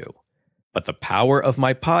going to. But the power of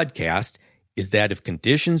my podcast is that if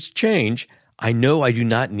conditions change, I know I do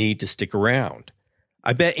not need to stick around.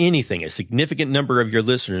 I bet anything a significant number of your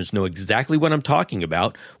listeners know exactly what I'm talking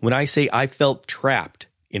about when I say I felt trapped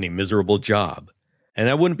in a miserable job. And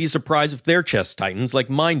I wouldn't be surprised if their chest tightens like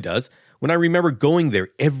mine does when I remember going there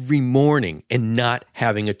every morning and not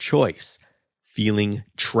having a choice, feeling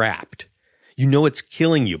trapped. You know it's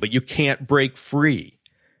killing you, but you can't break free.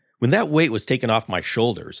 When that weight was taken off my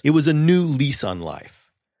shoulders, it was a new lease on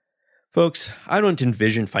life. Folks, I don't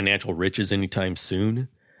envision financial riches anytime soon,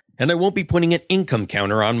 and I won't be putting an income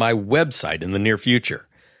counter on my website in the near future.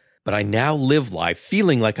 But I now live life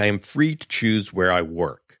feeling like I am free to choose where I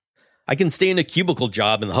work. I can stay in a cubicle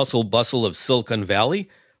job in the hustle bustle of Silicon Valley,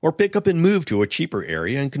 or pick up and move to a cheaper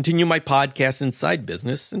area and continue my podcast and side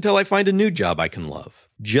business until I find a new job I can love.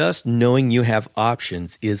 Just knowing you have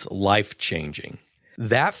options is life-changing.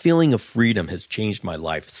 That feeling of freedom has changed my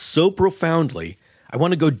life so profoundly, I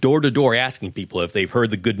want to go door to door asking people if they've heard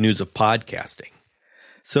the good news of podcasting.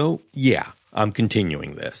 So, yeah, I'm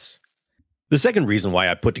continuing this. The second reason why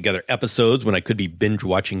I put together episodes when I could be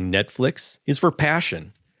binge-watching Netflix is for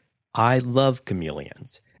passion. I love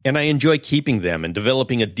chameleons, and I enjoy keeping them and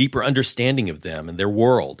developing a deeper understanding of them and their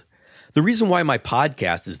world. The reason why my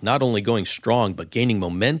podcast is not only going strong but gaining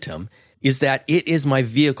momentum is that it is my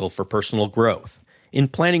vehicle for personal growth. In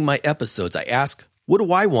planning my episodes, I ask, what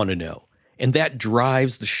do I want to know? And that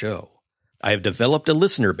drives the show. I have developed a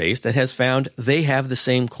listener base that has found they have the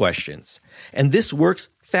same questions. And this works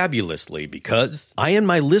fabulously because I and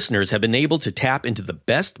my listeners have been able to tap into the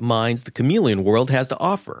best minds the chameleon world has to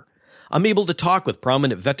offer. I'm able to talk with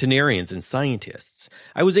prominent veterinarians and scientists.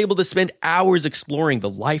 I was able to spend hours exploring the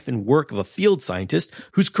life and work of a field scientist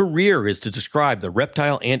whose career is to describe the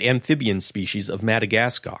reptile and amphibian species of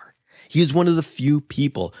Madagascar. He is one of the few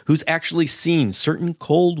people who's actually seen certain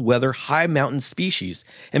cold weather high mountain species,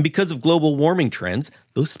 and because of global warming trends,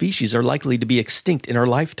 those species are likely to be extinct in our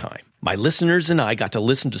lifetime. My listeners and I got to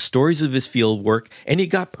listen to stories of his field work, and he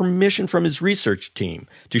got permission from his research team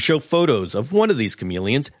to show photos of one of these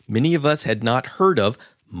chameleons many of us had not heard of,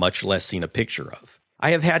 much less seen a picture of.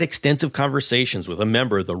 I have had extensive conversations with a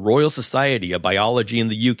member of the Royal Society of Biology in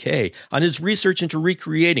the UK on his research into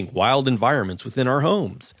recreating wild environments within our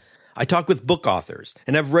homes. I talk with book authors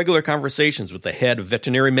and have regular conversations with the head of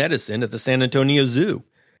veterinary medicine at the San Antonio Zoo.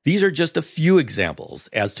 These are just a few examples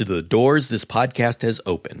as to the doors this podcast has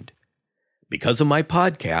opened. Because of my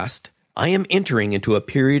podcast, I am entering into a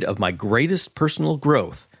period of my greatest personal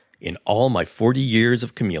growth in all my 40 years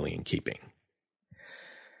of chameleon keeping.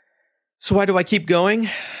 So why do I keep going?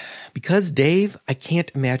 Because, Dave, I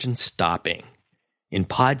can't imagine stopping. In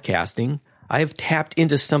podcasting, I have tapped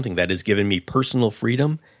into something that has given me personal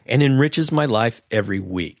freedom and enriches my life every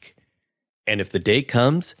week. And if the day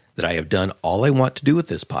comes that I have done all I want to do with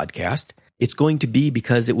this podcast, it's going to be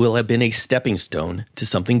because it will have been a stepping stone to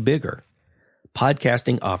something bigger.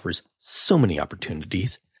 Podcasting offers so many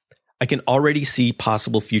opportunities. I can already see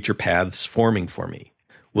possible future paths forming for me.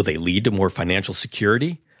 Will they lead to more financial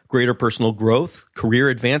security, greater personal growth, career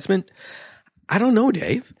advancement? I don't know,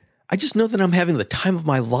 Dave. I just know that I'm having the time of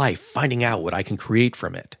my life finding out what I can create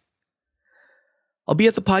from it. I'll be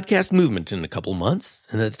at the podcast movement in a couple months,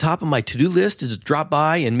 and at the top of my to-do list is to drop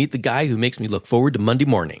by and meet the guy who makes me look forward to Monday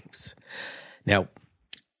mornings. Now,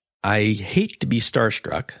 I hate to be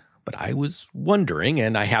starstruck, but I was wondering,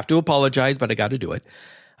 and I have to apologize, but I got to do it.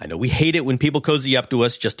 I know we hate it when people cozy up to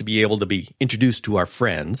us just to be able to be introduced to our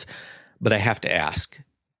friends, but I have to ask,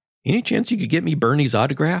 any chance you could get me Bernie's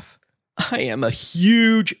autograph? I am a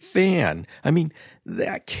huge fan. I mean,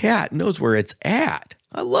 that cat knows where it's at.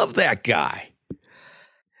 I love that guy.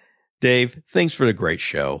 Dave, thanks for the great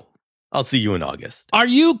show. I'll see you in August. Are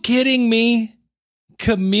you kidding me?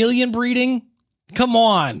 Chameleon breeding? Come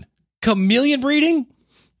on. Chameleon breeding?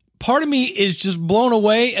 Part of me is just blown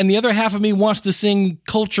away, and the other half of me wants to sing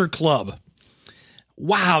Culture Club.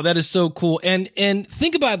 Wow, that is so cool. And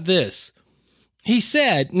think about this. He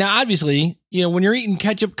said, now obviously, you know, when you're eating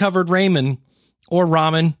ketchup-covered ramen or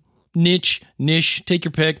ramen, niche, take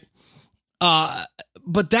your pick. But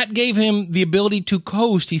But that gave him the ability to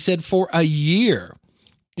coast, he said, for a year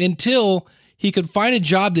until he could find a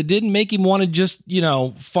job that didn't make him want to just,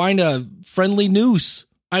 find a friendly noose.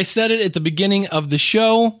 I said it at the beginning of the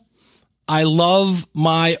show. I love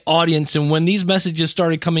my audience. And when these messages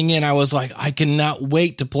started coming in, I was like, I cannot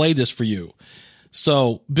wait to play this for you.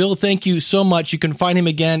 So, Bill, thank you so much. You can find him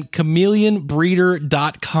again,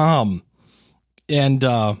 chameleonbreeder.com. And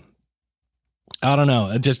I don't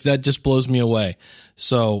know, that just blows me away.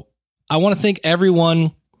 So I want to thank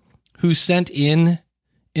everyone who sent in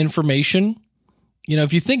information.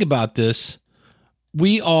 If you think about this,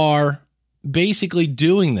 we are basically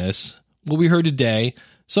doing this, what we heard today.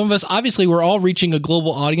 Some of us, obviously, we're all reaching a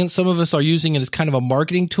global audience. Some of us are using it as kind of a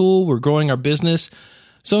marketing tool. We're growing our business.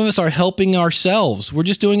 Some of us are helping ourselves. We're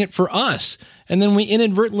just doing it for us. And then we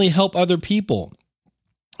inadvertently help other people.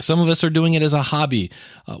 Some of us are doing it as a hobby.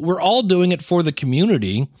 We're all doing it for the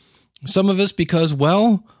community. Some of us because,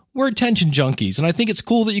 well, we're attention junkies. And I think it's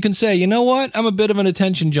cool that you can say, you know what? I'm a bit of an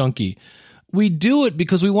attention junkie. We do it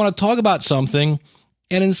because we want to talk about something.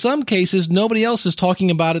 And in some cases, nobody else is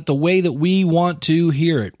talking about it the way that we want to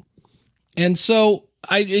hear it. And so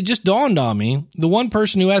it just dawned on me, the one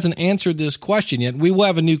person who hasn't answered this question yet, we will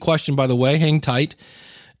have a new question, by the way, hang tight,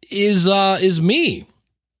 is me.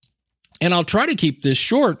 And I'll try to keep this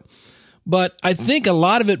short, but I think a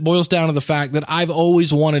lot of it boils down to the fact that I've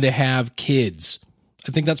always wanted to have kids.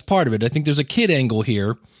 I think that's part of it. I think there's a kid angle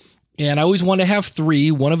here, and I always wanted to have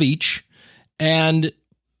 3, one of each. And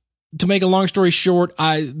to make a long story short,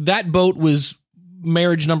 that boat was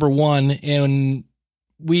marriage number 1, and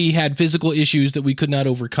we had physical issues that we could not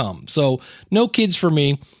overcome. So no kids for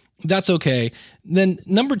me. That's okay. Then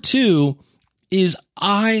number 2 is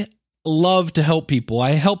I love to help people.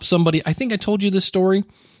 I help somebody. I think I told you this story.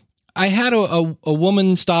 I had a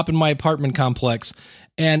woman stop in my apartment complex,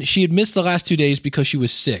 and she had missed the last 2 days because she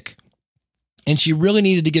was sick, and she really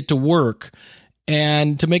needed to get to work.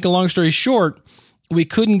 And to make a long story short, we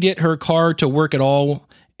couldn't get her car to work at all,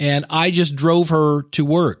 and I just drove her to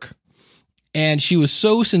work. And she was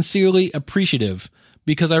so sincerely appreciative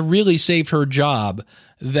because I really saved her job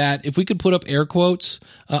that if we could put up air quotes,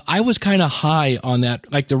 I was kind of high on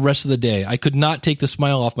that like the rest of the day. I could not take the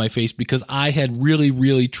smile off my face because I had really,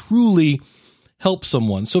 really, truly helped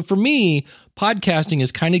someone. So for me, podcasting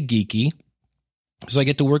is kind of geeky. So I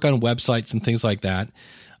get to work on websites and things like that.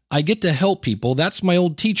 I get to help people. That's my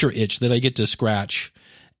old teacher itch that I get to scratch.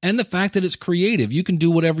 And the fact that it's creative. You can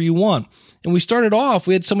do whatever you want. And we started off,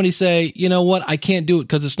 we had somebody say, you know what, I can't do it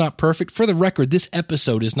because it's not perfect. For the record, this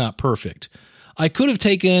episode is not perfect. I could have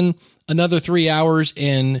taken another 3 hours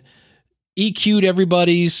and EQ'd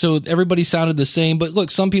everybody so everybody sounded the same. But look,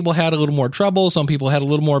 some people had a little more trouble. Some people had a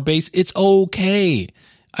little more bass. It's okay.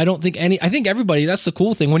 I think everybody, that's the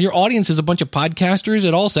cool thing. When your audience is a bunch of podcasters,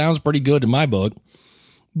 it all sounds pretty good in my book.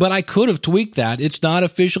 But I could have tweaked that. It's not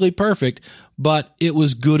officially perfect, but it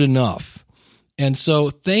was good enough. And so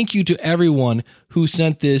thank you to everyone who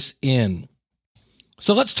sent this in.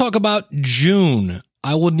 So let's talk about June.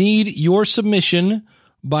 I will need your submission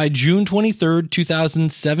by June 23rd,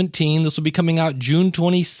 2017. This will be coming out June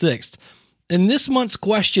 26th. And this month's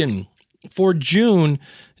question for June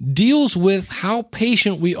deals with how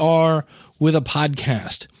patient we are with a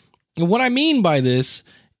podcast. And what I mean by this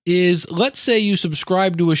is, let's say you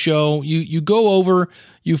subscribe to a show, you go over,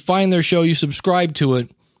 you find their show, you subscribe to it.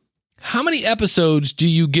 How many episodes do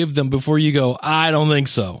you give them before you go, I don't think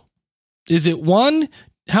so? Is it 1?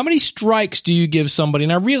 How many strikes do you give somebody?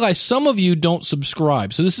 And I realize some of you don't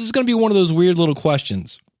subscribe. So this is going to be one of those weird little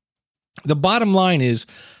questions. The bottom line is,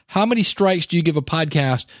 how many strikes do you give a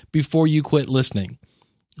podcast before you quit listening?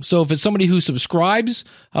 So if it's somebody who subscribes,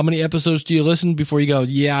 how many episodes do you listen before you go,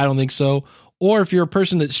 yeah, I don't think so? Or if you're a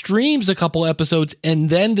person that streams a couple episodes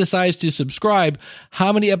and then decides to subscribe,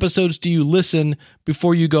 how many episodes do you listen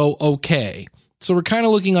before you go, okay? So we're kind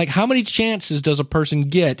of looking like, how many chances does a person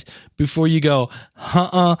get before you go,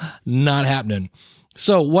 not happening?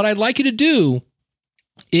 So what I'd like you to do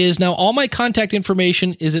is, now all my contact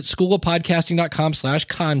information is at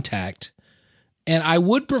schoolofpodcasting.com/contact. And I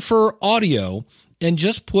would prefer audio, and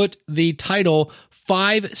just put the title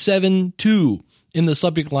 572 in the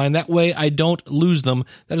subject line. That way I don't lose them.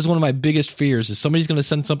 That is one of my biggest fears, is somebody's going to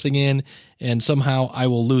send something in and somehow I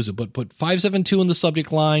will lose it. But put 572 in the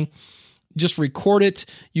subject line. just record it.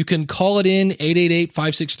 You can call it in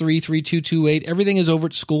 888-563-3228. Everything is over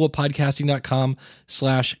at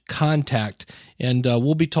schoolofpodcasting.com/contact. And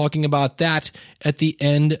we'll be talking about that at the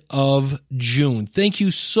end of June. Thank you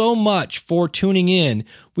so much for tuning in.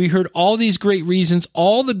 We heard all these great reasons,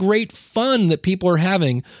 all the great fun that people are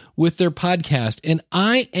having with their podcast. And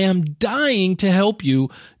I am dying to help you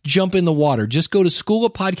jump in the water. Just go to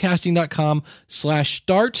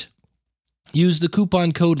schoolofpodcasting.com/start. Use the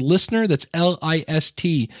coupon code LISTENER. That's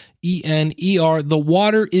LISTENER. The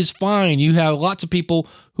water is fine. You have lots of people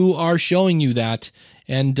who are showing you that.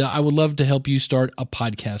 And I would love to help you start a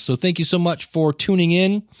podcast. So thank you so much for tuning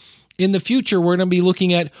in. In the future, we're going to be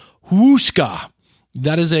looking at Whooska.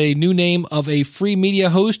 That is a new name of a free media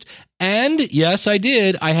host. And yes, I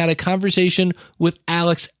did. I had a conversation with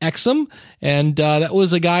Alex Exum, and that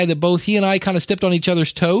was a guy that both he and I kind of stepped on each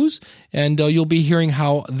other's toes. And you'll be hearing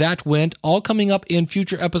how that went, all coming up in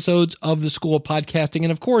future episodes of the School of Podcasting.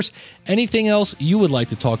 And of course, anything else you would like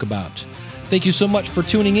to talk about. Thank you so much for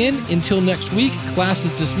tuning in. Until next week, class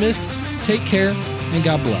is dismissed. Take care, and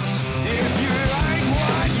God bless.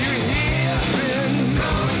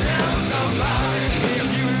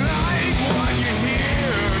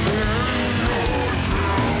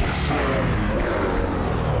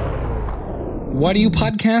 Why do you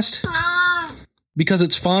podcast? Because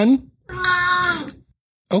it's fun?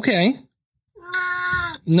 Okay.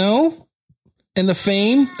 No? And the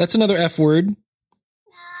fame? That's another F word.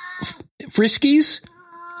 Friskies?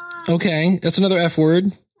 Okay, that's another F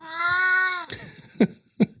word.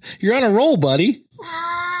 You're on a roll, buddy.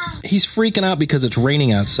 He's freaking out because it's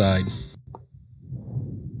raining outside.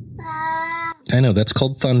 I know, that's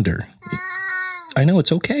called thunder. I know,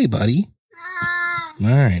 it's okay, buddy. All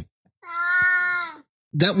right.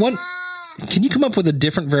 That one, can you come up with a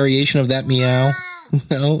different variation of that meow?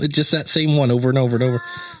 No, it's just that same one over and over and over.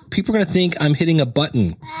 People are going to think I'm hitting a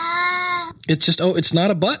button. It's just, it's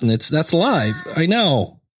not a button. That's live. I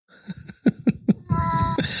know.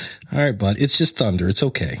 All right, bud. It's just thunder. It's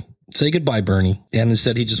okay. Say goodbye, Bernie. And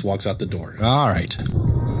instead he just walks out the door. All right.